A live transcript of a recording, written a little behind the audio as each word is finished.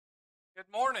Good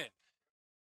morning.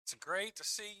 It's great to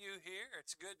see you here.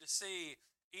 It's good to see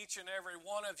each and every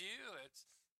one of you. It's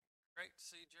great to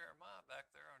see Jeremiah back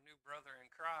there, our new brother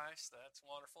in Christ. That's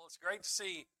wonderful. It's great to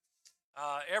see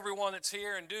everyone that's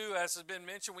here. And as has been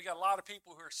mentioned, we got a lot of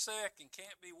people who are sick and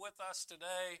can't be with us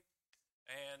today.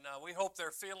 And we hope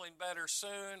they're feeling better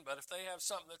soon. But if they have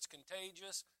something that's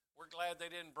contagious, we're glad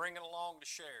they didn't bring it along to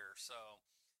share. So,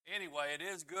 anyway, it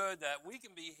is good that we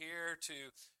can be here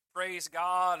to praise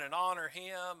God and honor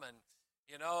Him. And,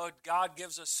 God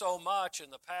gives us so much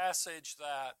in the passage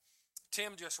that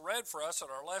Tim just read for us, that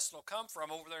our lesson will come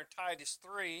from over there in Titus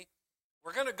 3.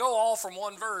 We're going to go all from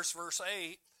one verse, verse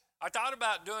 8. I thought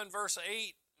about doing verse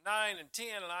 8, 9, and 10,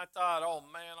 and I thought, oh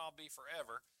man, I'll be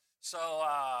forever. So,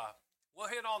 we'll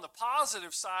hit on the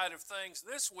positive side of things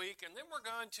this week, and then we're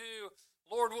going to,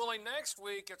 Lord willing, next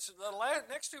week. It's the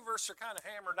next two verses are kind of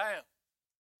hammered down.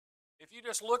 If you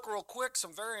just look real quick,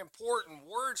 some very important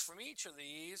words from each of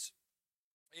these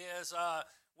is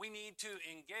we need to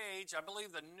engage. I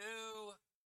believe the New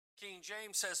King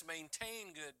James says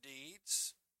maintain good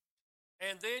deeds.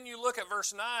 And then you look at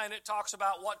verse 9, it talks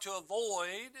about what to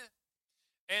avoid.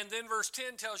 And then verse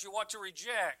 10 tells you what to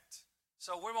reject.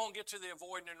 So we won't get to the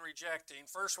avoiding and rejecting.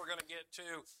 First, we're going to get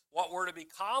to what we're to be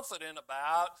confident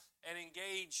about and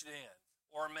engaged in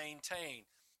or maintain.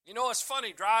 It's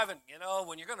funny driving,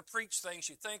 when you're going to preach things,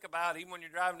 you think about, even when you're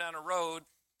driving down a road,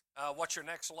 what your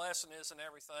next lesson is and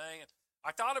everything. And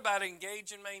I thought about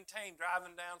engage and maintain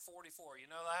driving down 44. You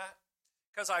know that?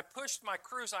 Because I pushed my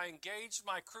cruise, I engaged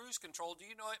my cruise control. Do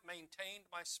you know it maintained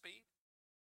my speed?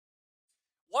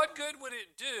 What good would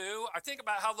it do? I think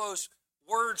about how those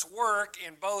words work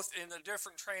in the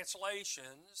different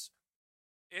translations.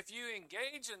 If you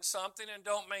engage in something and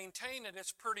don't maintain it,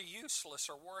 it's pretty useless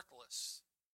or worthless.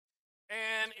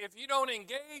 And if you don't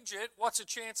engage it, what's the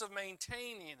chance of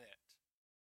maintaining it?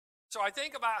 So I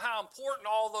think about how important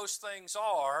all those things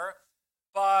are.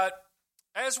 But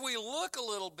as we look a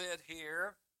little bit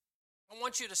here, I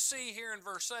want you to see here in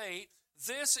verse 8,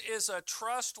 this is a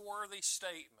trustworthy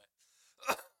statement.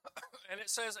 And it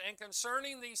says, and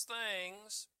concerning these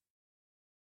things,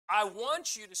 I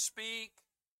want you to speak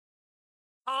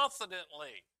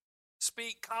confidently.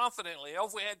 Speak confidently.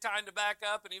 If we had time to back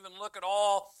up and even look at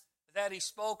all that he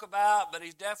spoke about, but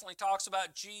he definitely talks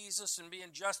about Jesus and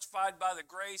being justified by the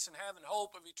grace and having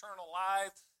hope of eternal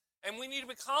life. And we need to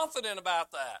be confident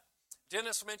about that.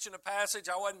 Dennis mentioned a passage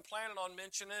I wasn't planning on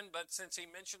mentioning, but since he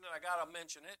mentioned it, I got to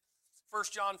mention it. 1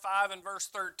 John 5 and verse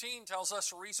 13 tells us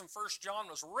the reason 1 John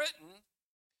was written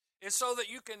is so that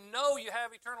you can know you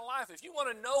have eternal life. If you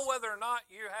want to know whether or not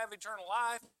you have eternal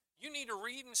life, you need to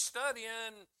read and study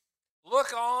and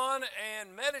look on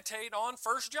and meditate on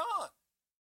 1 John.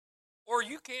 Or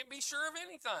you can't be sure of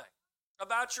anything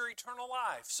about your eternal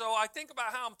life. So I think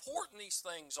about how important these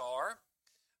things are,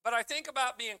 but I think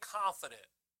about being confident,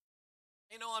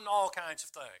 in all kinds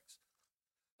of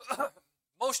things.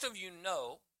 Most of you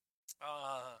know,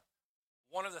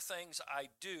 one of the things I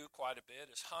do quite a bit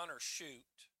is hunt or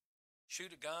shoot.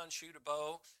 Shoot a gun, shoot a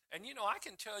bow. And I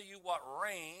can tell you what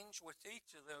range with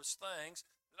each of those things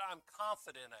that I'm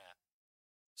confident at.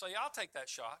 So yeah, I'll take that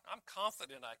shot. I'm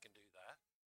confident I can do that.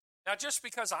 Now, just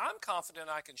because I'm confident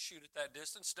I can shoot at that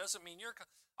distance doesn't mean you're.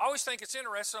 I always think it's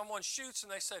interesting. Someone shoots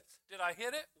and they said, "Did I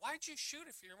hit it? Why'd you shoot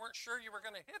if you weren't sure you were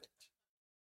going to hit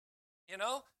it?"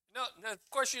 No. The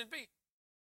question would be,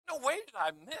 no way did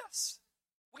I miss.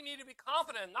 We need to be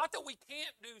confident. Not that we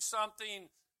can't do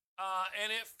something and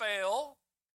it fail,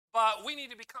 but we need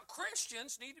to be.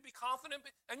 Christians need to be confident,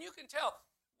 and you can tell.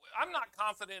 I'm not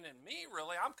confident in me,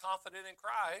 really. I'm confident in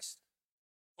Christ.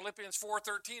 Philippians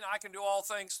 4:13, I can do all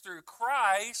things through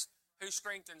Christ who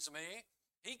strengthens me.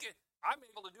 I'm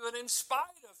able to do it in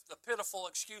spite of the pitiful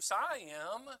excuse I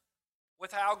am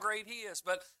with how great he is.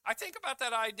 But I think about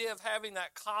that idea of having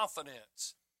that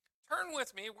confidence. Turn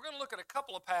with me. We're going to look at a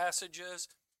couple of passages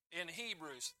in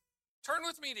Hebrews. Turn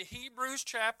with me to Hebrews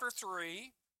chapter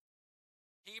 3.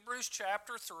 Hebrews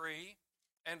chapter 3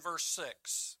 and verse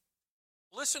 6.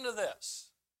 Listen to this.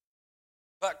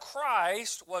 But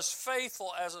Christ was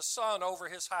faithful as a son over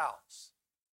his house.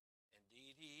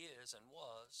 Indeed, he is and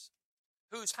was.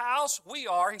 Whose house we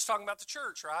are. He's talking about the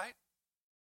church, right?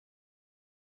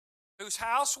 Whose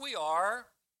house we are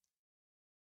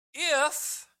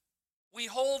if we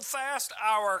hold fast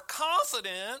our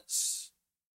confidence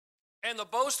and the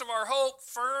boast of our hope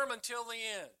firm until the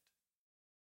end.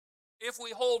 If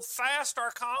we hold fast our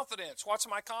confidence, what's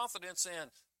my confidence in?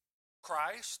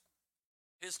 Christ,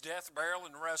 his death, burial,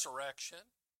 and resurrection,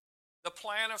 the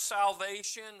plan of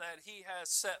salvation that he has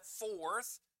set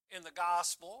forth in the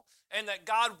gospel, and that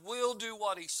God will do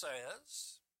what he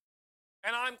says.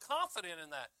 And I'm confident in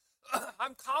that.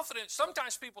 I'm confident.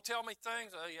 Sometimes people tell me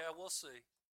things, oh, yeah, we'll see.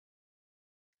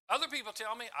 Other people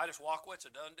tell me, I just walk away, it's a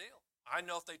done deal. I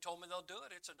know if they told me they'll do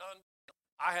it, it's a done deal.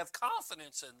 I have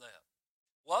confidence in them.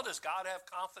 Well, does God have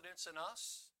confidence in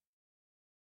us?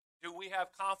 Do we have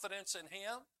confidence in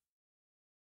Him?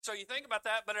 So you think about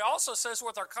that, but it also says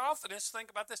with our confidence, think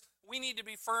about this, we need to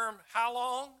be firm how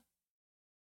long?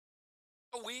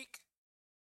 A week?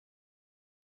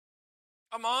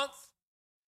 A month?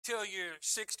 Till you're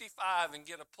 65 and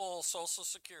get a full Social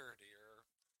Security or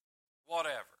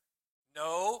whatever.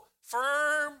 No,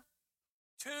 firm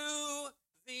to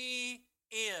the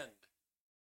end.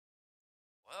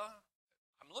 Well,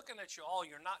 I'm looking at you all.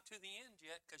 You're not to the end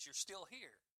yet because you're still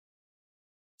here.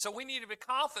 So we need to be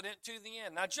confident to the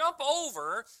end. Now jump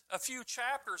over a few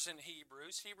chapters in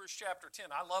Hebrews. Hebrews chapter 10.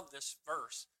 I love this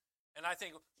verse. And I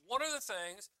think one of the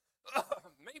things,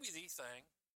 maybe the thing,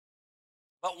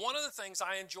 but one of the things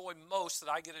I enjoy most that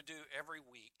I get to do every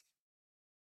week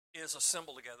is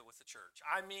assemble together with the church.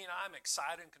 I mean, I'm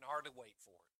excited and can hardly wait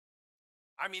for it.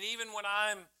 I mean, even when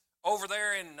I'm over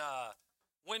there in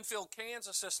Winfield,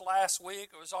 Kansas this last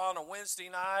week, it was on a Wednesday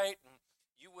night, and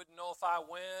you wouldn't know if I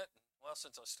went. Well,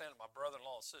 since I was staying at my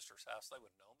brother-in-law and sister's house, they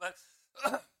wouldn't know. But,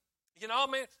 you know, I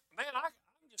mean, man, I'm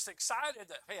just excited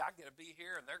that, hey, I get to be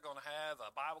here, and they're going to have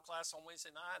a Bible class on Wednesday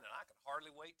night, and I can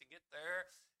hardly wait to get there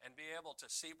and be able to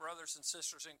see brothers and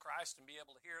sisters in Christ and be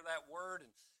able to hear that word and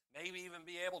maybe even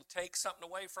be able to take something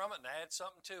away from it and add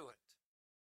something to it.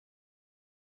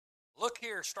 Look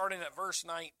here, starting at verse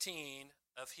 19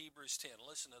 of Hebrews 10.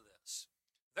 Listen to this.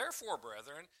 Therefore,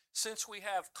 brethren, since we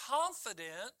have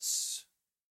confidence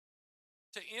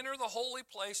to enter the holy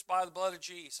place by the blood of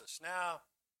Jesus. Now,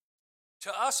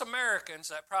 to us Americans,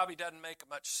 that probably doesn't make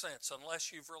much sense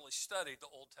unless you've really studied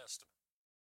the Old Testament.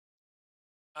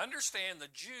 Understand the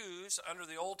Jews, under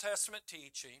the Old Testament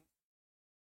teaching,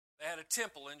 they had a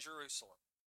temple in Jerusalem.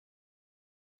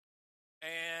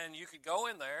 And you could go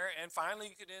in there, and finally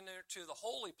you could enter to the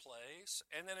holy place,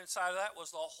 and then inside of that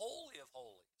was the Holy of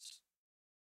Holies.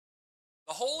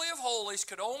 The Holy of Holies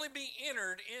could only be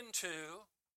entered into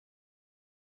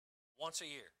once a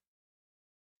year.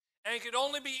 And it could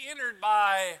only be entered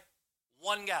by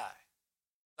one guy,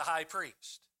 the high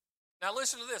priest. Now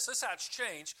listen to this. This is how it's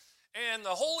changed. And the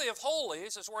Holy of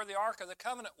Holies is where the Ark of the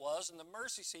Covenant was, and the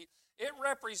mercy seat. It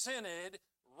represented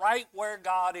right where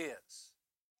God is.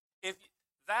 If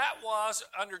that was,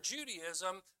 under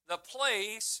Judaism, the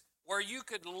place where you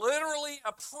could literally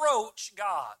approach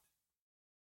God.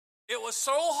 It was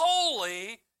so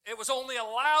holy, it was only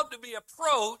allowed to be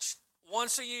approached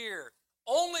once a year.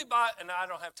 Only by, and I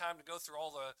don't have time to go through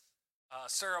all the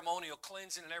ceremonial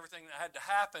cleansing and everything that had to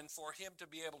happen for him to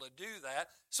be able to do that.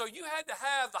 So you had to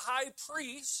have the high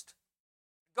priest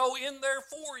go in there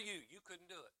for you. You couldn't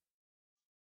do it.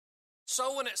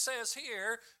 So when it says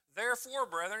here, therefore,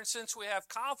 brethren, since we have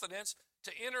confidence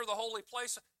to enter the holy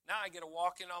place, now I get to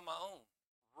walk in on my own,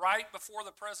 right before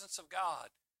the presence of God.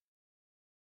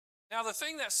 Now the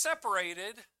thing that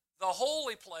separated the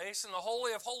holy place and the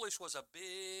Holy of Holies was a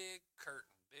big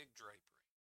curtain, big drapery.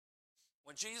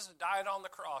 When Jesus died on the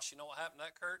cross, you know what happened to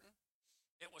that curtain?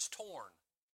 It was torn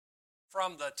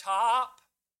from the top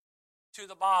to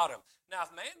the bottom. Now,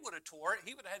 if man would have tore it,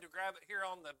 he would have had to grab it here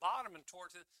on the bottom and tore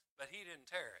it, but he didn't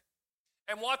tear it.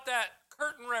 And what that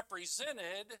curtain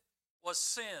represented was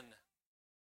sin.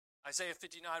 Isaiah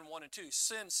 59, 1 and 2.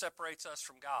 Sin separates us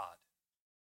from God.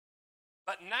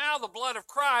 But now the blood of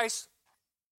Christ,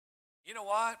 you know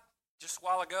what? Just a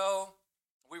while ago,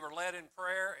 we were led in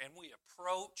prayer and we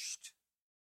approached,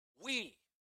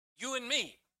 you and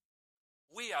me,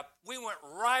 we went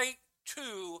right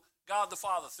to God the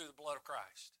Father through the blood of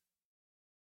Christ.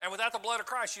 And without the blood of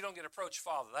Christ, you don't get to approach the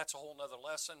Father. That's a whole other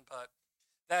lesson, but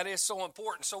that is so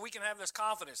important. So we can have this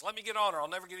confidence. Let me get on, or I'll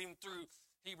never get even through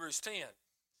Hebrews 10.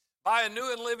 By a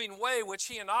new and living way, which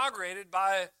he inaugurated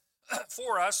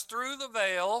for us through the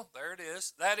veil, there it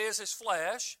is, that is his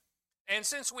flesh. And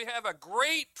since we have a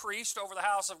great priest over the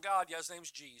house of God, his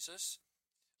name's Jesus,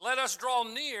 let us draw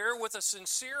near with a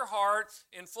sincere heart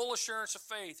in full assurance of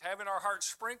faith, having our hearts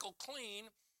sprinkled clean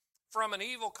from an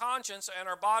evil conscience and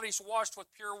our bodies washed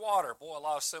with pure water. Boy, a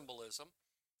lot of symbolism.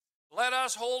 Let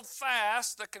us hold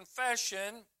fast the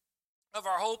confession of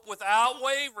our hope without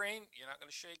wavering. You're not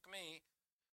going to shake me.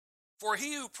 For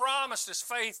he who promised is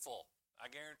faithful. I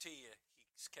guarantee you,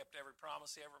 he's kept every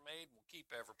promise he ever made and will keep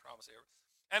every promise he ever made.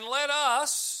 And let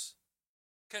us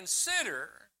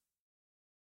consider,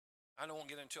 I don't want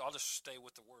to get into it, I'll just stay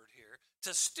with the word here,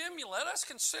 let us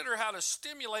consider how to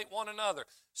stimulate one another.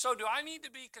 So do I need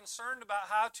to be concerned about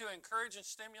how to encourage and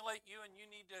stimulate you, and you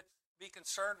need to be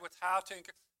concerned with how to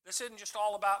encourage. This isn't just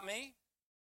all about me.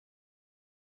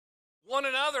 One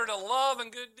another to love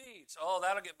and good deeds. Oh,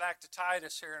 that'll get back to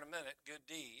Titus here in a minute. Good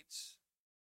deeds.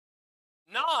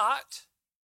 Not,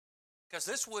 because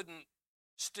this wouldn't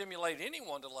stimulate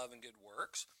anyone to love and good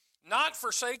works. Not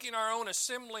forsaking our own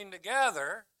assembling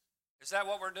together. Is that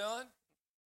what we're doing?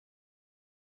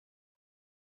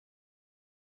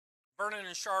 Vernon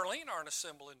and Charlene aren't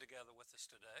assembling together with us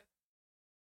today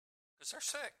because they're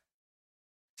sick.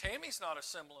 Tammy's not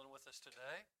assembling with us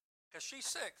today because she's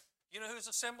sick. You know who's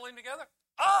assembling together?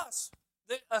 Us.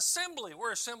 The assembly.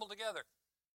 We're assembled together.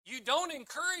 You don't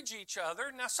encourage each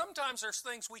other. Now, sometimes there's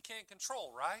things we can't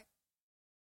control, right?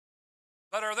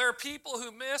 But are there people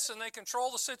who miss and they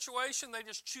control the situation? They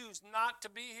just choose not to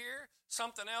be here?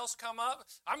 Something else come up?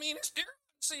 I mean, it's deer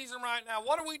season right now.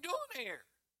 What are we doing here?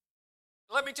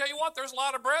 Let me tell you what, there's a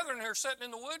lot of brethren who are sitting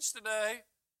in the woods today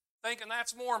thinking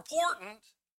that's more important.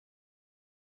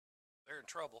 They're in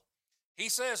trouble. He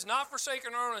says, not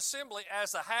forsaking our own assembly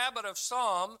as the habit of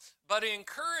some, but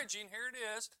encouraging, here it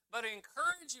is, but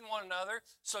encouraging one another.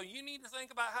 So you need to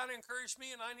think about how to encourage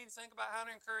me, and I need to think about how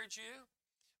to encourage you.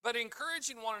 But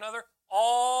encouraging one another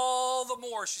all the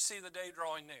more as you see the day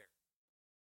drawing near.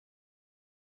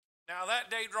 Now, that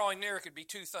day drawing near could be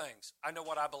two things. I know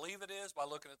what I believe it is by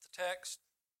looking at the text.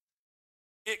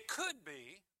 It could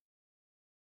be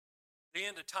the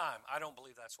end of time. I don't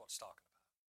believe that's what it's talking about.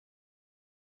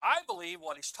 I believe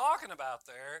what he's talking about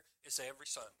there is every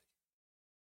Sunday.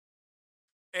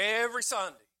 Every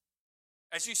Sunday.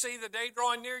 As you see the day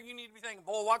drawing near, you need to be thinking,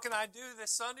 boy, what can I do this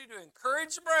Sunday to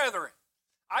encourage the brethren?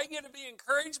 I get to be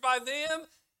encouraged by them.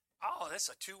 Oh, that's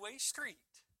a two-way street.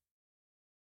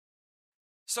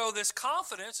 So this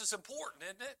confidence is important,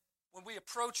 isn't it? When we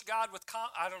approach God with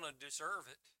I don't deserve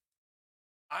it.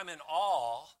 I'm in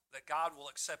awe that God will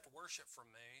accept worship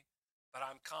from me, but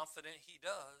I'm confident he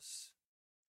does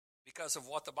because of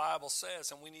what the Bible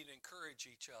says, and we need to encourage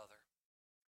each other.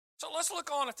 So let's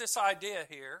look on at this idea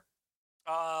here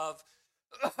of,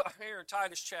 here in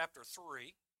Titus chapter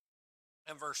 3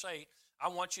 and verse 8, I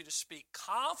want you to speak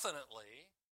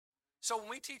confidently. So when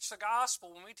we teach the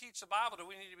gospel, when we teach the Bible, do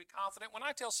we need to be confident? When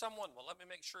I tell someone, well, let me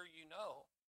make sure you know,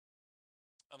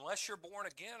 unless you're born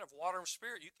again of water and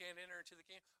spirit, you can't enter into the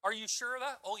kingdom. Are you sure of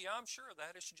that? Oh, yeah, I'm sure of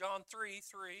that. It's John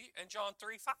 3:3 and John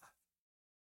 3:5.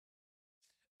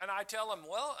 And I tell them,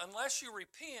 well, unless you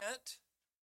repent,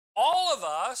 all of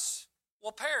us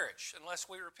will perish unless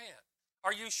we repent.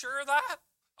 Are you sure of that?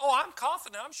 Oh, I'm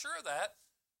confident. I'm sure of that.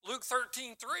 Luke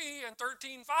 13:3 and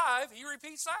 13:5, he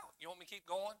repeats that. You want me to keep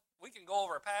going? We can go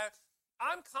over a path.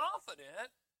 I'm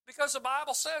confident because the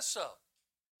Bible says so.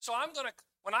 So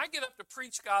when I get up to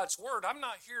preach God's word, I'm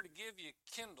not here to give you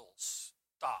Kendall's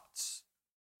thoughts,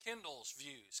 Kendall's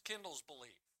views, Kendall's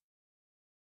belief.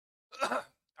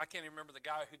 I can't even remember the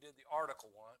guy who did the article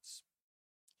once.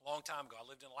 A long time ago, I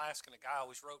lived in Alaska, and a guy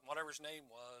always wrote whatever his name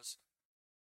was.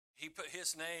 He put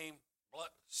his name,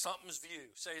 something's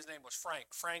view. Say his name was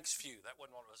Frank. Frank's View. That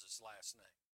wasn't what was his last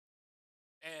name.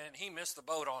 And he missed the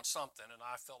boat on something, and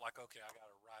I felt like, okay, I got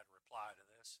to write a reply to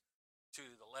this,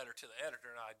 to the letter to the editor,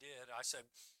 and I did. I said,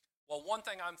 well, one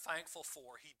thing I'm thankful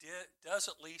for, he does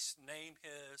at least name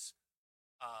his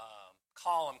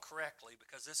column correctly,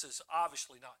 because this is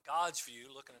obviously not God's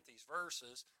view looking at these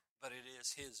verses, but it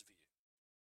is his view.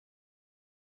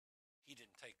 He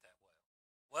didn't take that well.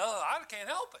 Well, I can't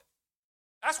help it.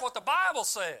 That's what the Bible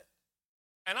said.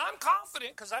 And I'm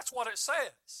confident because that's what it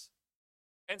says.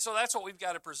 And so that's what we've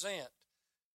got to present.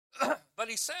 But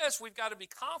he says we've got to be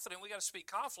confident. We've got to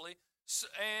speak confidently.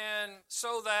 And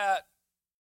so that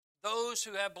those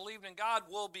who have believed in God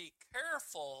will be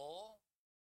careful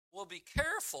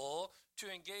to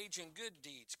engage in good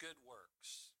deeds, good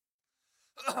works.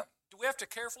 Do we have to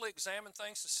carefully examine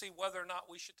things to see whether or not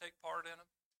we should take part in them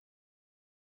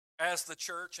as the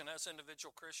church and as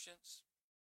individual Christians?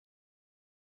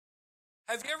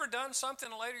 Have you ever done something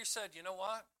and later you said, you know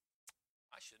what?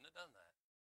 I shouldn't have done that.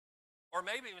 Or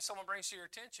maybe when someone brings to your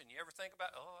attention, you ever think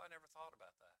about, oh, I never thought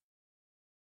about that.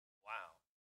 Wow.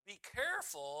 Be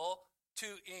careful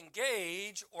to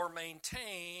engage or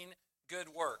maintain good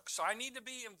works. So I need to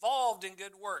be involved in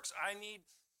good works. I need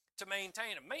to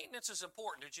maintain it. Maintenance is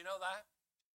important. Did you know that?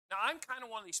 Now, I'm kind of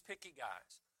one of these picky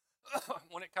guys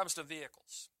when it comes to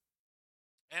vehicles.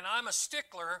 And I'm a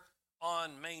stickler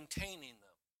on maintaining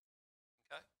them.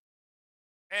 Okay?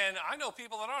 And I know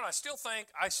people that aren't. I still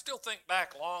think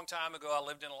back a long time ago. I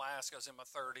lived in Alaska. I was in my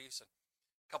 30s. And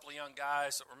a couple of young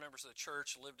guys that were members of the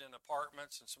church lived in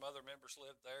apartments, and some other members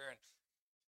lived there. And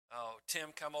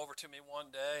Tim come over to me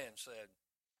one day and said,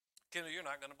 Kendall, you're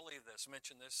not going to believe this.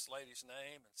 Mentioned this lady's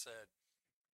name and said,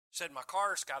 Said, my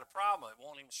car's got a problem. It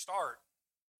won't even start.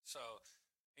 So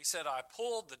he said, I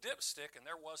pulled the dipstick and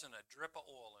there wasn't a drip of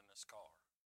oil in this car.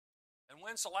 And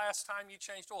when's the last time you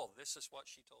changed oil? This is what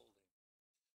she told him.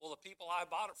 Well, the people I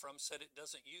bought it from said it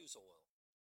doesn't use oil.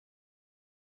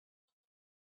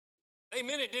 They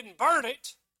meant it didn't burn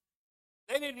it.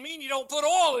 They didn't mean you don't put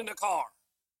oil in the car.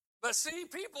 But see,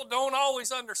 people don't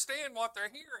always understand what they're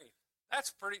hearing.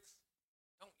 That's pretty,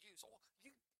 don't use oil.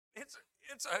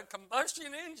 It's a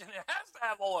combustion engine. It has to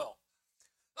have oil.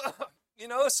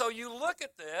 So you look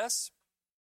at this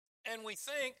and we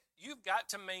think you've got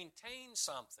to maintain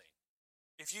something.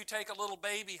 If you take a little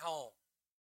baby home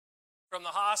from the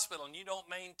hospital and you don't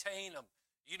maintain them,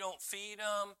 you don't feed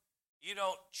them, you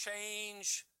don't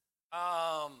change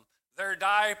their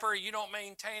diaper, you don't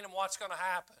maintain them, what's going to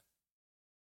happen?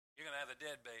 You're going to have a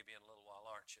dead baby in a little while,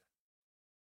 aren't you?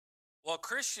 Well,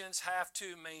 Christians have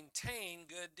to maintain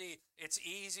good deeds. It's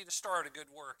easy to start a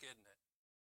good work, isn't it?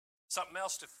 Something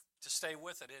else to stay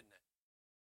with it, isn't it?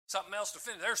 Something else to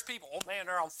finish. There's people, oh man,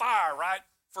 they're on fire, right?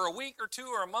 For a week or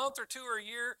two or a month or two or a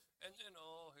year, and then,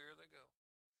 oh, here they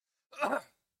go. I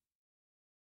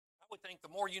would think the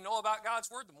more you know about God's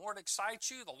Word, the more it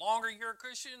excites you. The longer you're a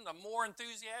Christian, the more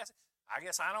enthusiastic. I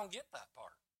guess I don't get that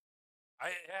part.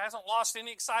 It hasn't lost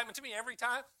any excitement to me every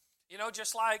time.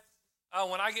 Just like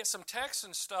when I get some texts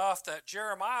and stuff that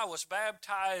Jeremiah was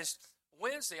baptized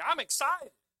Wednesday, I'm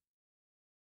excited.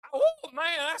 Oh,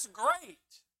 man, that's great.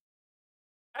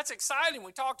 That's exciting.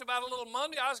 We talked about it a little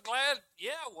Monday. I was glad.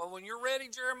 Yeah, well, when you're ready,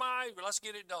 Jeremiah, let's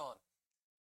get it done.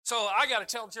 So I got to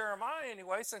tell Jeremiah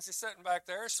anyway, since he's sitting back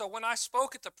there. So when I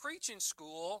spoke at the preaching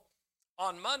school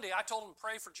on Monday, I told him to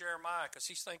pray for Jeremiah because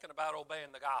he's thinking about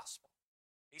obeying the gospel.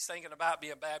 He's thinking about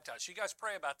being baptized. You guys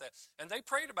pray about that. And they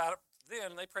prayed about it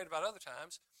then, and they prayed about it other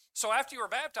times. So after you were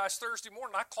baptized Thursday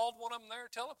morning, I called one of them there to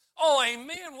tell them, oh,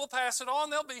 amen, we'll pass it on.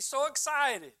 They'll be so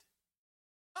excited.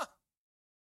 Huh.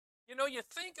 You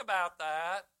think about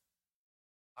that.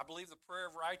 I believe the prayer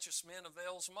of righteous men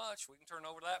avails much. We can turn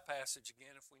over to that passage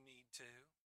again if we need to.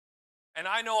 And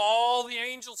I know all the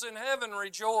angels in heaven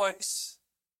rejoice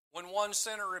when one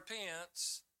sinner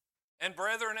repents. And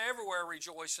brethren everywhere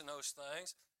rejoice in those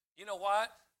things. You know what?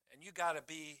 And you got to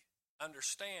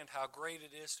understand how great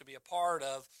it is to be a part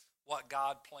of what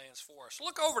God plans for us.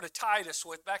 Look over to Titus,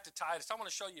 back to Titus. I want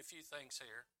to show you a few things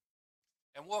here.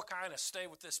 And we'll kind of stay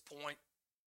with this point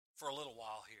for a little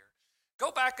while here.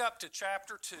 Go back up to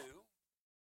chapter 2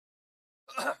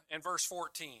 and verse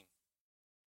 14.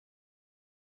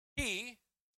 He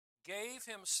gave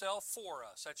himself for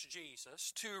us, that's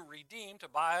Jesus, to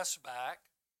buy us back,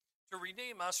 to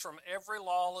redeem us from every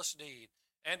lawless deed,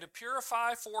 and to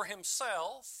purify for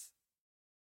himself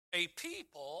a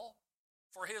people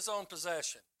for his own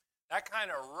possession. That kind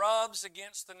of rubs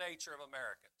against the nature of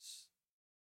Americans.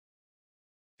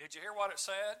 Did you hear what it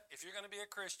said? If you're going to be a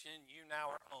Christian, you now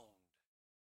are owned.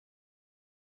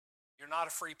 You're not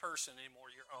a free person anymore,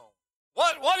 you're owned.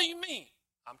 What do you mean?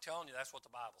 I'm telling you, that's what the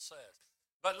Bible says.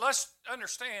 But let's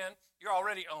understand, you're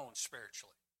already owned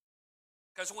spiritually.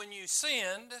 Because when you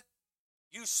sinned,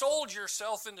 you sold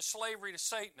yourself into slavery to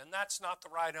Satan, and that's not the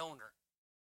right owner.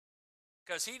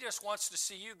 Because he just wants to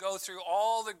see you go through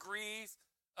all the grief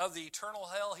of the eternal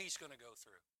hell he's going to go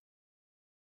through.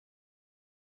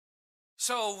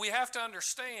 So we have to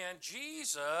understand,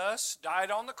 Jesus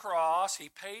died on the cross. He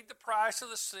paid the price of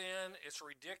the sin. It's a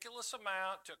ridiculous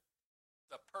amount. Took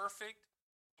the perfect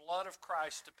blood of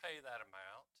Christ to pay that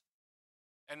amount.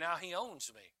 And now he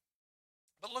owns me.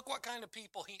 But look what kind of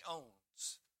people he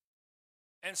owns.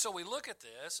 And so we look at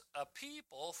this, a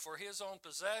people for his own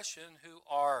possession who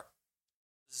are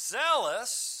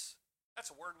zealous. That's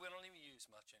a word we don't even use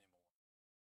much anymore.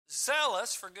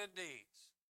 Zealous for good deeds.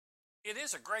 It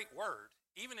is a great word.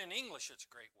 Even in English, it's a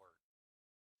great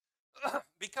word.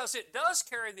 Because it does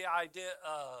carry the idea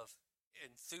of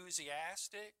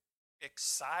enthusiastic,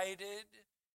 excited,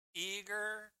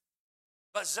 eager.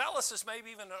 But zealous is maybe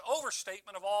even an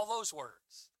overstatement of all those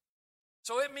words.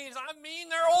 So it means,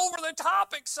 they're over the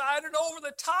top excited, over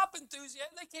the top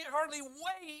enthusiastic. They can't hardly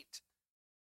wait.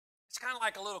 It's kind of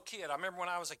like a little kid. I remember when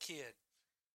I was a kid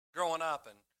growing up,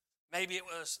 and maybe it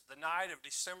was the night of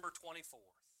December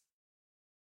 24th.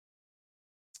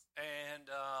 And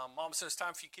Mom says,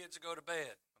 time for you kids to go to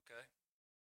bed, okay?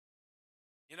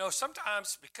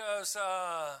 Sometimes because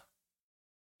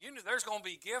there's going to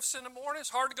be gifts in the morning, it's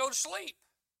hard to go to sleep.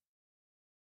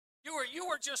 You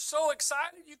were just so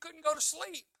excited you couldn't go to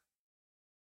sleep.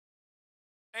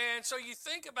 And so you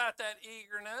think about that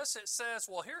eagerness. It says,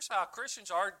 well, here's how Christians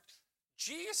are.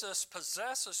 Jesus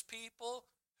possesses people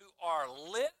who are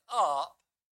lit up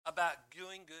about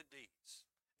doing good deeds.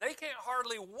 They can't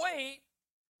hardly wait.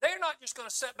 They're not just going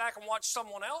to sit back and watch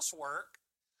someone else work.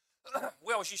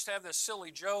 We always used to have this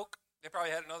silly joke. They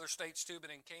probably had it in other states too,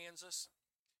 but in Kansas.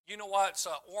 You know what's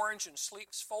orange and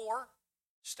sleek's for?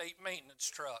 State maintenance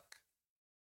truck.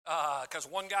 Because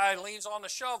one guy leans on the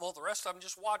shovel, the rest of them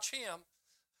just watch him.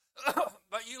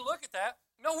 But you look at that.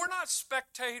 No, we're not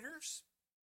spectators.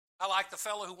 I like the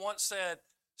fellow who once said,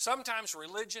 sometimes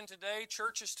religion today,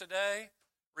 churches today,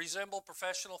 resemble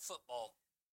professional football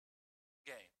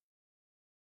game.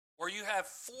 Where you have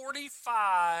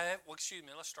 45,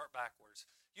 let's start backwards.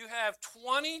 You have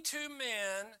 22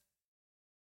 men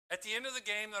at the end of the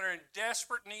game that are in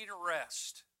desperate need of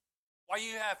rest, while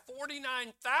you have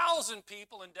 49,000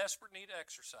 people in desperate need of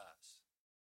exercise.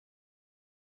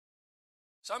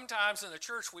 Sometimes in the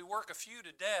church we work a few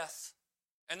to death,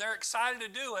 and they're excited to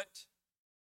do it,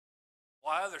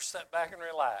 while others sit back and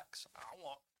relax.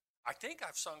 I think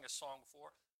I've sung this song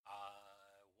before.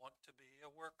 I want to be a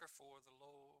worker for the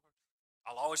Lord.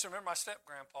 I'll always remember my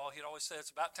step-grandpa. He'd always say, it's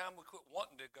about time we quit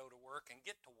wanting to go to work and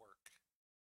get to work.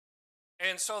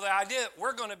 And so the idea,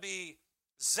 we're going to be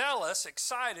zealous,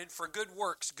 excited for good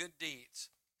works, good deeds.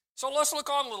 So let's look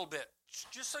on a little bit.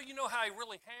 Just so you know how he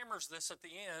really hammers this at the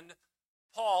end,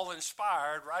 Paul,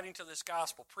 inspired, writing to this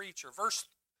gospel preacher, verse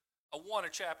 1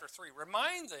 of chapter 3,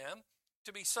 remind them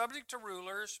to be subject to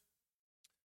rulers,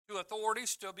 to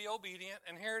authorities, to be obedient.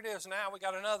 And here it is now, we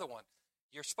got another one.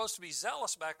 You're supposed to be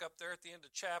zealous back up there at the end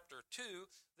of chapter 2.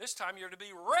 This time you're to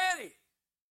be ready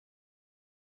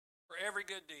for every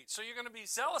good deed. So you're going to be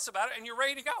zealous about it, and you're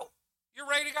ready to go.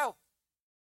 You're ready to go.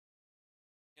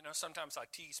 You know, sometimes I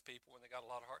tease people when they got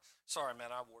a lot of heart. Sorry,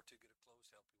 man, I wore too good of clothes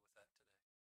to help you with that today.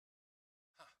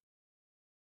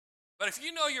 But if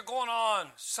you know you're going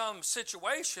on some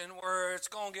situation where it's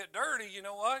going to get dirty, you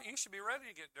know what? You should be ready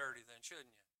to get dirty then,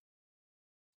 shouldn't you?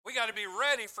 We got to be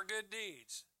ready for good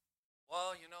deeds.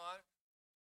 Well,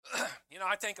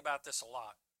 I think about this a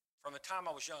lot. From the time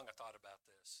I was young, I thought about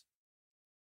this.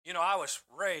 I was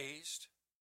raised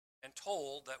and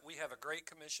told that we have a great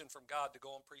commission from God to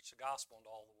go and preach the gospel into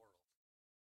all the world.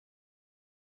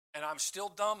 And I'm still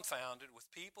dumbfounded with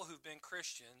people who've been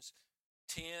Christians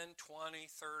 10,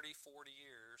 20, 30, 40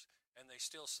 years, and they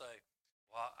still say,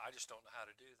 well, I just don't know how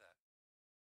to do that.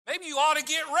 Maybe you ought to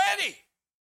get ready.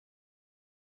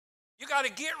 You got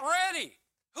to get ready.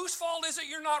 Whose fault is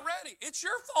it you're not ready? It's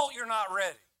your fault you're not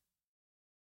ready.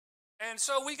 And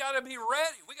so we got to be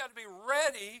ready. We got to be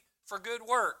ready for good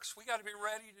works. We got to be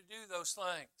ready to do those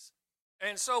things.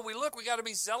 And so we got to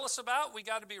be zealous about, we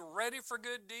got to be ready for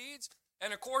good deeds.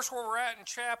 And of course, where we're at in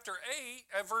chapter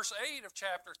 8, verse 8 of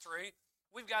chapter 3,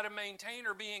 we've got to maintain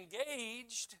or be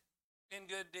engaged in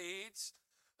good deeds.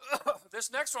 This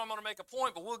next one I'm going to make a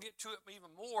point, but we'll get to it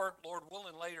even more, Lord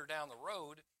willing, later down the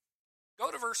road.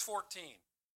 Go to verse 14.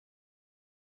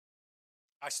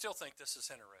 I still think this is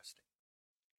interesting.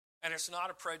 And it's not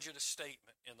a prejudice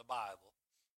statement in the Bible.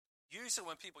 Usually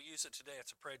when people use it today,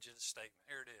 it's a prejudice statement.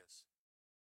 Here it is.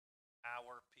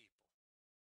 Our people.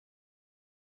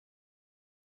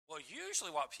 Well,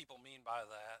 usually what people mean by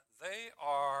that, they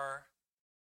are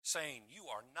saying you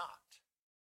are not.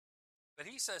 But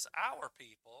he says our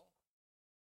people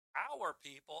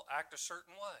act a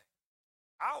certain way.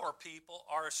 Our people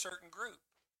are a certain group.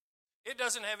 It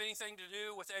doesn't have anything to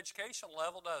do with educational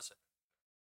level, does it?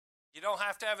 You don't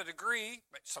have to have a degree.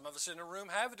 Some of us in the room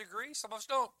have a degree. Some of us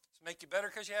don't. Does it make you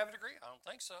better because you have a degree? I don't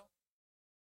think so.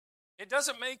 It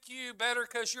doesn't make you better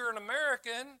because you're an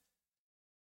American.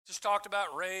 Just talked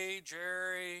about Ray,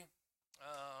 Jerry.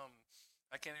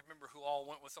 I can't remember who all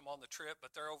went with them on the trip,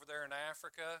 but they're over there in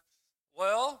Africa.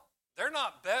 Well, they're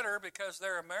not better because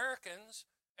they're Americans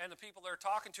and the people they're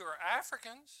talking to are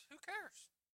Africans. Who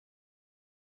cares?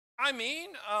 I mean,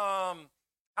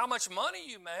 how much money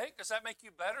you make, does that make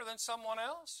you better than someone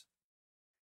else?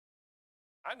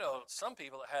 I know some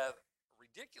people that have a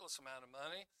ridiculous amount of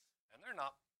money, and they're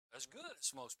not as good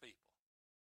as most people.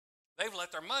 They've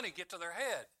let their money get to their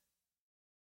head.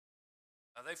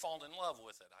 Now, they've fallen in love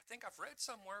with it. I think I've read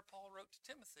somewhere, Paul wrote to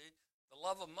Timothy, the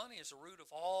love of money is the root of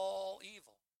all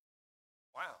evil.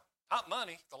 Wow. Not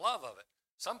money, the love of it.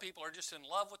 Some people are just in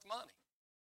love with money.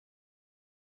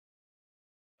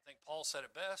 I think Paul said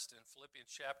it best in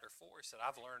Philippians chapter 4. He said,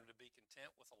 I've learned to be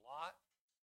content with a lot,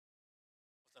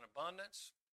 with an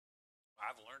abundance.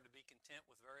 I've learned to be content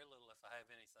with very little if I have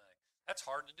anything. That's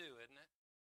hard to do, isn't it?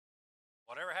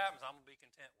 Whatever happens, I'm going to be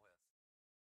content with.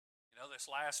 This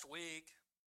last week,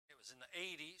 it was in the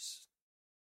 80s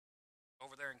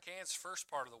over there in Kansas, first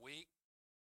part of the week.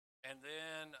 And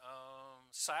then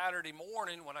Saturday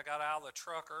morning when I got out of the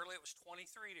truck early, it was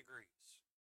 23 degrees.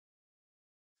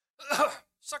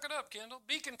 Suck it up, Kendall.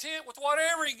 Be content with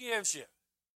whatever he gives you.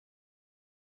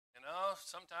 You know,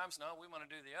 sometimes, no, we want to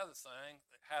do the other thing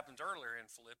that happens earlier in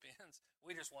Philippians.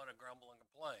 We just want to grumble and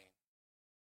complain.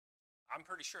 I'm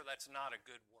pretty sure that's not a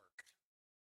good work.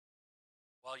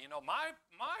 Well, you know, my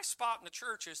spot in the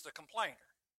church is the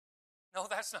complainer. No,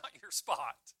 that's not your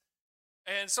spot.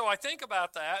 And so I think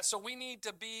about that. So we need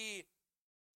to be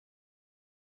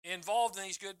involved in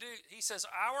these good deeds. He says,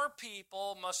 our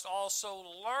people must also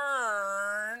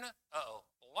learn.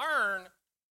 Learn.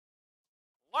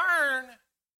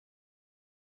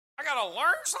 I got to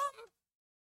learn something?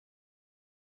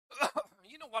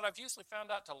 You know what I've usually found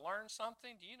out to learn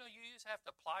something? Do you know you just have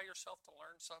to apply yourself to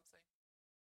learn something?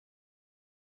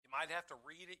 You might have to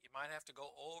read it. You might have to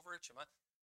go over it.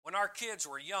 When our kids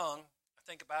were young, I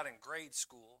think about in grade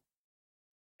school,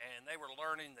 and they were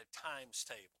learning the times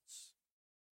tables.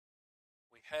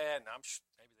 We had, and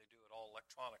maybe they do it all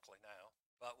electronically now,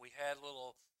 but we had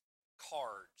little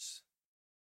cards,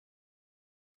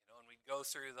 you know, and we'd go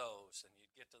through those, and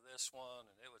you'd get to this one,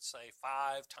 and it would say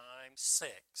 5 times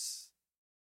 6.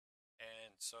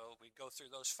 And so we'd go through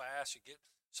those fast,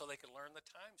 so they could learn the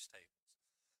times tables.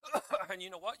 And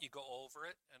you know what? You go over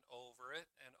it and over it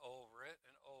and over it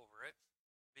and over it,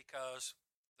 because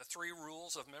the 3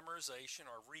 rules of memorization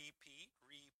are repeat,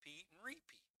 repeat, and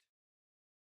repeat.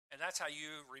 And that's how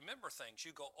you remember things.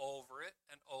 You go over it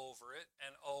and over it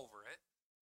and over it,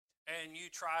 and you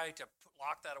try to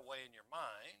lock that away in your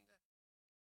mind.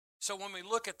 So when we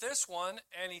look at this one,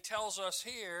 and he tells us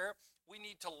here, we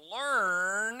need to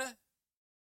learn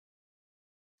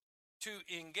to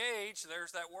engage.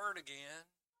 There's that word again.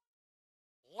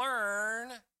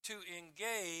 Learn to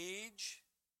engage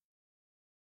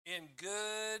in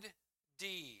good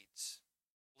deeds.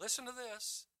 Listen to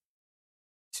this.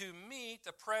 To meet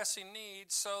the pressing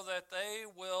needs so that they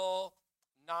will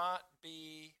not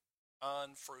be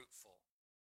unfruitful.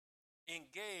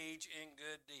 Engage in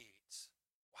good deeds.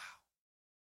 Wow.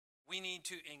 We need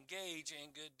to engage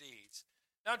in good deeds.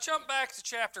 Now jump back to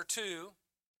chapter 2.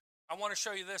 I want to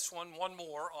show you this one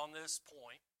more on this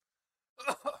point.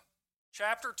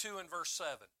 Chapter 2 and verse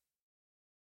 7.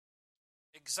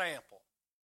 Example.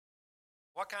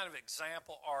 What kind of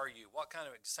example are you? What kind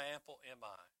of example am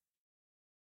I?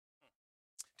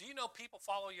 Do you know people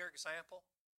follow your example?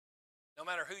 No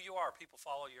matter who you are, people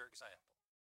follow your example.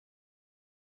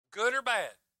 Good or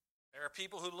bad. There are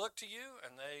people who look to you,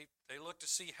 and they look to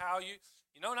see how you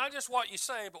know, not just what you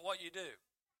say, but what you do.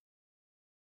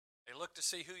 They look to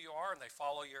see who you are, and they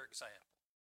follow your example.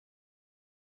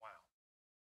 Wow.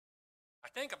 I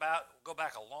go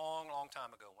back a long, long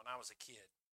time ago when I was a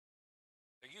kid.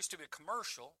 There used to be a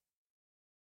commercial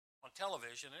on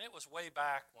television, and it was way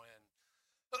back when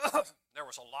there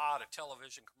was a lot of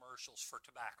television commercials for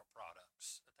tobacco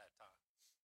products at that time.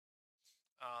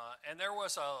 And there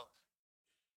was a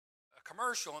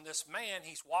commercial, and this man,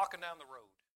 he's walking down the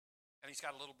road, and he's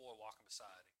got a little boy walking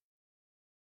beside him.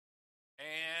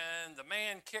 And the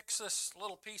man kicks this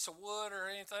little piece of wood or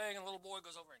anything, and the little boy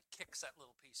goes over and kicks that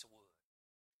little piece of wood.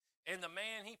 And the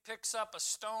man, he picks up a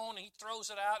stone, he throws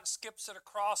it out and skips it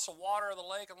across the water of the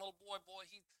lake, and the little boy,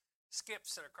 he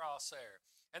skips it across there.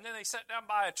 And then they sat down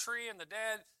by a tree, and the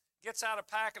dad gets out a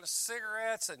packet of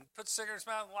cigarettes and puts cigarettes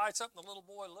in his mouth and lights up, and the little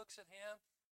boy looks at him.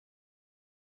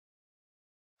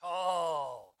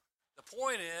 Oh, the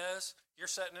point is, you're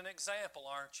setting an example,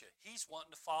 aren't you? He's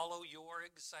wanting to follow your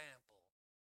example.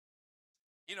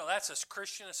 You know, that's as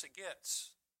Christian as it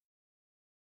gets.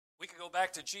 We could go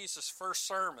back to Jesus' first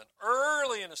sermon,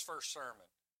 early in his first sermon.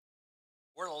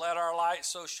 We're to let our light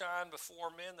so shine before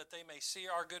men that they may see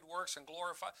our good works and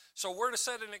glorify. So we're to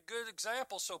set a good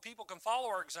example so people can follow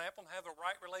our example and have a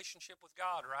right relationship with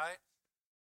God, right?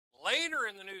 Later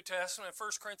in the New Testament, in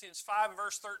 1 Corinthians 5 and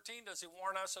verse 13, does he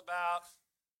warn us about,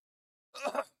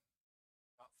 not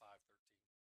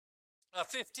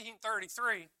 5:13,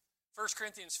 15:33, 1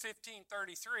 Corinthians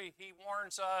 15:33, he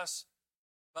warns us,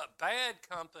 but bad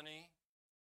company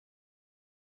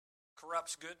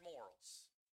corrupts good morals.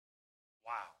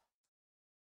 Wow.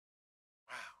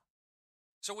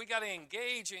 So we got to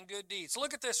engage in good deeds.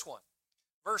 Look at this one.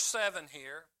 Verse 7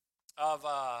 here of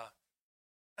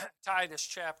Titus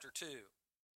chapter 2.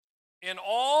 In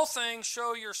all things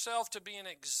show yourself to be an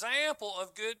example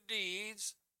of good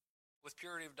deeds with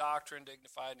purity of doctrine,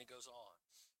 dignified, and he goes on.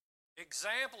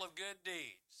 Example of good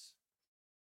deeds.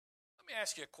 Let me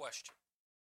ask you a question.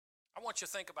 I want you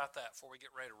to think about that before we get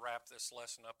ready to wrap this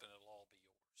lesson up, and it'll all be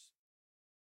yours.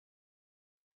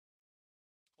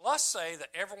 Let's say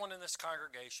that everyone in this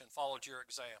congregation followed your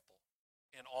example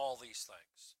in all these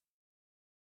things.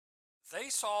 They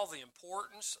saw the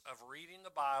importance of reading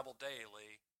the Bible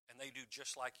daily, and they do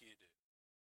just like you do.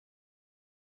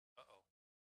 Uh-oh.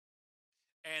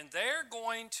 And they're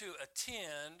going to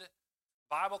attend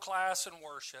Bible class and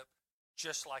worship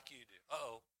just like you do.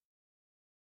 Uh-oh.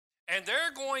 And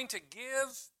they're going to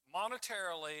give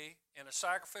monetarily in a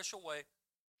sacrificial way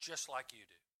just like you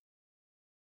do.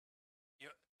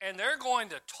 And they're going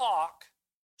to talk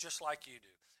just like you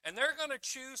do. And they're going to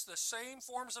choose the same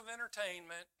forms of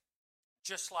entertainment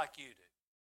just like you do.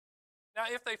 Now,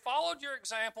 if they followed your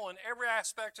example in every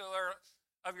aspect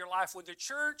of your life, would the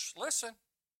church, listen,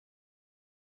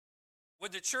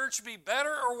 would the church be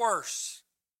better or worse?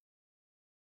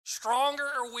 Stronger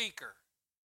or weaker?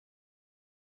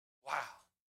 Wow.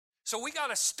 So we got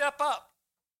to step up,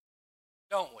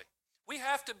 don't we? We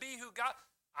have to be who God.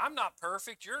 I'm not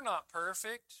perfect. You're not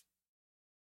perfect.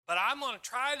 But I'm going to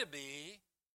try to be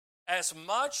as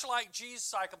much like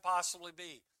Jesus I can possibly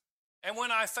be. And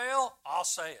when I fail, I'll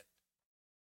say it.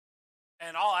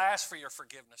 And I'll ask for your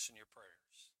forgiveness and your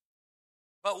prayers.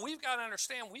 But we've got to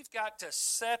understand, we've got to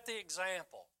set the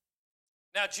example.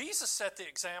 Now, Jesus set the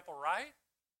example, right?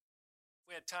 If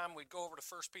we had time, we'd go over to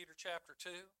 1 Peter chapter 2.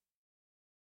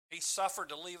 He suffered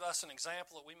to leave us an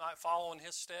example that we might follow in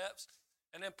his steps.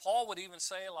 And then Paul would even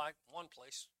say, like one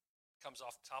place comes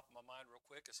off the top of my mind real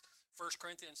quick, is 1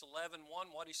 Corinthians 11:1.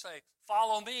 What did he say?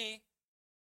 Follow me.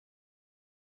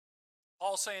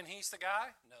 Paul saying he's the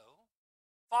guy? No.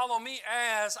 Follow me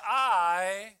as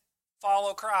I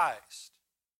follow Christ.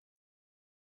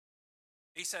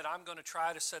 He said, I'm going to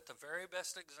try to set the very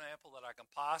best example that I can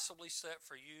possibly set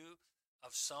for you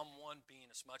of someone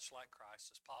being as much like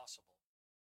Christ as possible.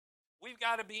 We've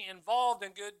got to be involved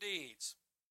in good deeds.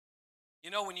 You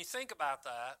know, when you think about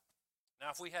that, now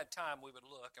if we had time, we would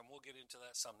look, and we'll get into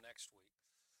that some next week.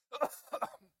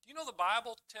 You know, the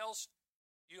Bible tells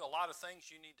you a lot of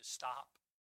things you need to stop,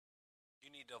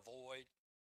 you need to avoid,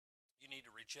 you need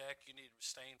to reject, you need to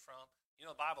abstain from. You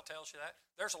know, the Bible tells you that.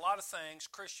 There's a lot of things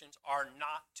Christians are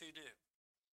not to do.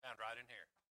 Found right in here.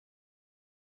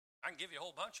 I can give you a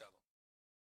whole bunch of them.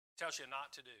 It tells you not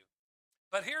to do.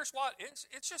 But here's what, it's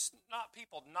just not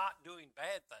people not doing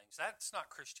bad things. That's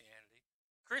not Christianity.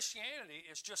 Christianity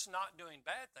is just not doing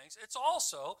bad things. It's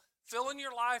also filling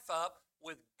your life up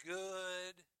with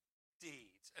good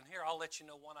deeds. And here, I'll let you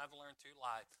know one I've learned through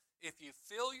life. If you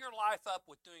fill your life up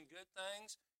with doing good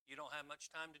things, you don't have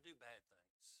much time to do bad things.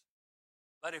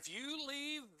 But if you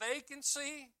leave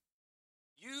vacancy,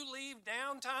 you leave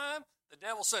downtime, the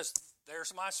devil says,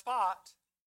 there's my spot.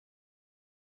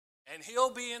 And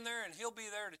he'll be in there, and he'll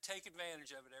be there to take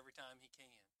advantage of it every time he can.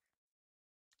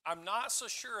 I'm not so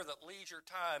sure that leisure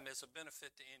time is a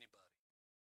benefit to anybody.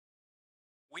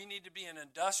 We need to be an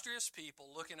industrious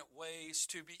people looking at ways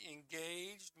to be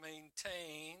engaged,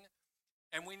 maintain,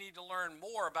 and we need to learn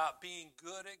more about being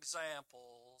good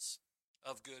examples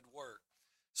of good work.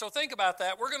 So think about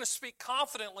that. We're going to speak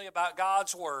confidently about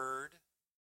God's Word,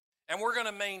 and we're going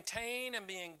to maintain and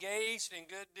be engaged in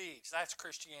good deeds. That's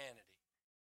Christianity.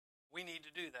 We need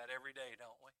to do that every day,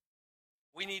 don't we?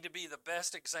 We need to be the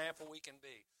best example we can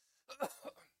be.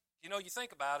 You know, you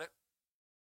think about it.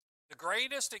 The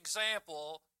greatest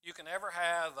example you can ever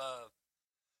have of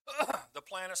the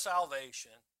plan of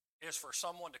salvation is for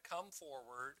someone to come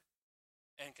forward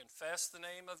and confess the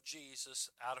name of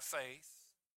Jesus out of faith,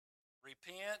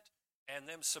 repent, and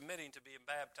them submitting to being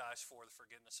baptized for the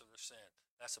forgiveness of their sin.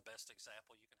 That's the best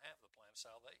example you can have of the plan of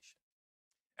salvation.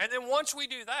 And then once we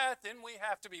do that, then we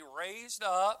have to be raised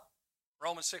up,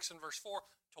 Romans 6 and verse 4,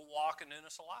 to walk in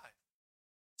newness of life.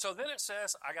 So then it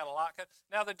says, I got a lot.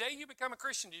 Now, the day you become a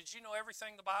Christian, did you know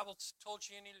everything the Bible told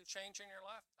you needed to change in your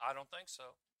life? I don't think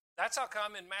so. That's how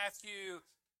come in Matthew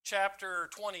chapter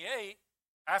 28,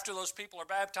 after those people are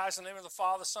baptized in the name of the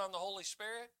Father, the Son, and the Holy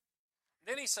Spirit,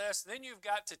 then he says, then you've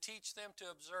got to teach them to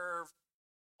observe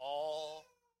all.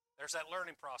 There's that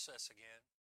learning process again.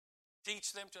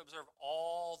 Teach them to observe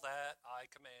all that I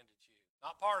commanded you.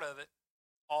 Not part of it,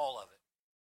 all of it.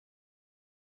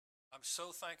 I'm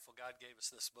so thankful God gave us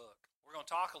this book. We're going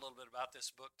to talk a little bit about this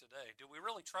book today. Do we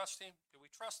really trust him? Do we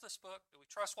trust this book? Do we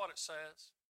trust what it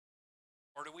says?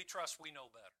 Or do we trust we know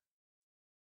better?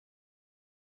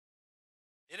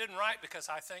 It isn't right because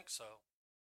I think so.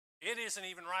 It isn't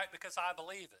even right because I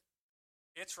believe it.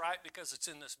 It's right because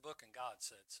it's in this book and God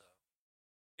said so.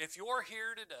 If you're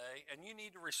here today and you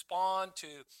need to respond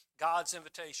to God's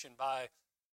invitation by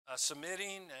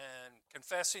submitting and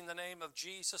confessing the name of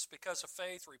Jesus because of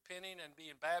faith, repenting and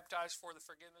being baptized for the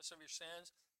forgiveness of your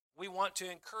sins, we want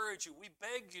to encourage you. We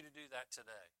beg you to do that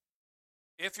today.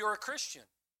 If you're a Christian,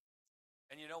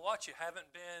 and you know what, you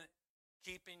haven't been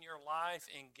keeping your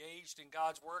life engaged in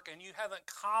God's work, and you haven't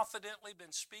confidently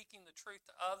been speaking the truth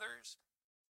to others,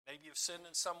 Maybe you've sinned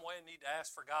in some way and need to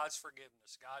ask for God's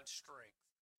forgiveness, God's strength.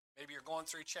 Maybe you're going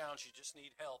through a challenge, you just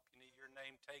need help. You need your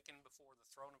name taken before the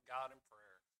throne of God in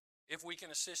prayer. If we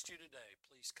can assist you today,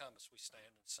 please come as we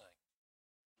stand and sing.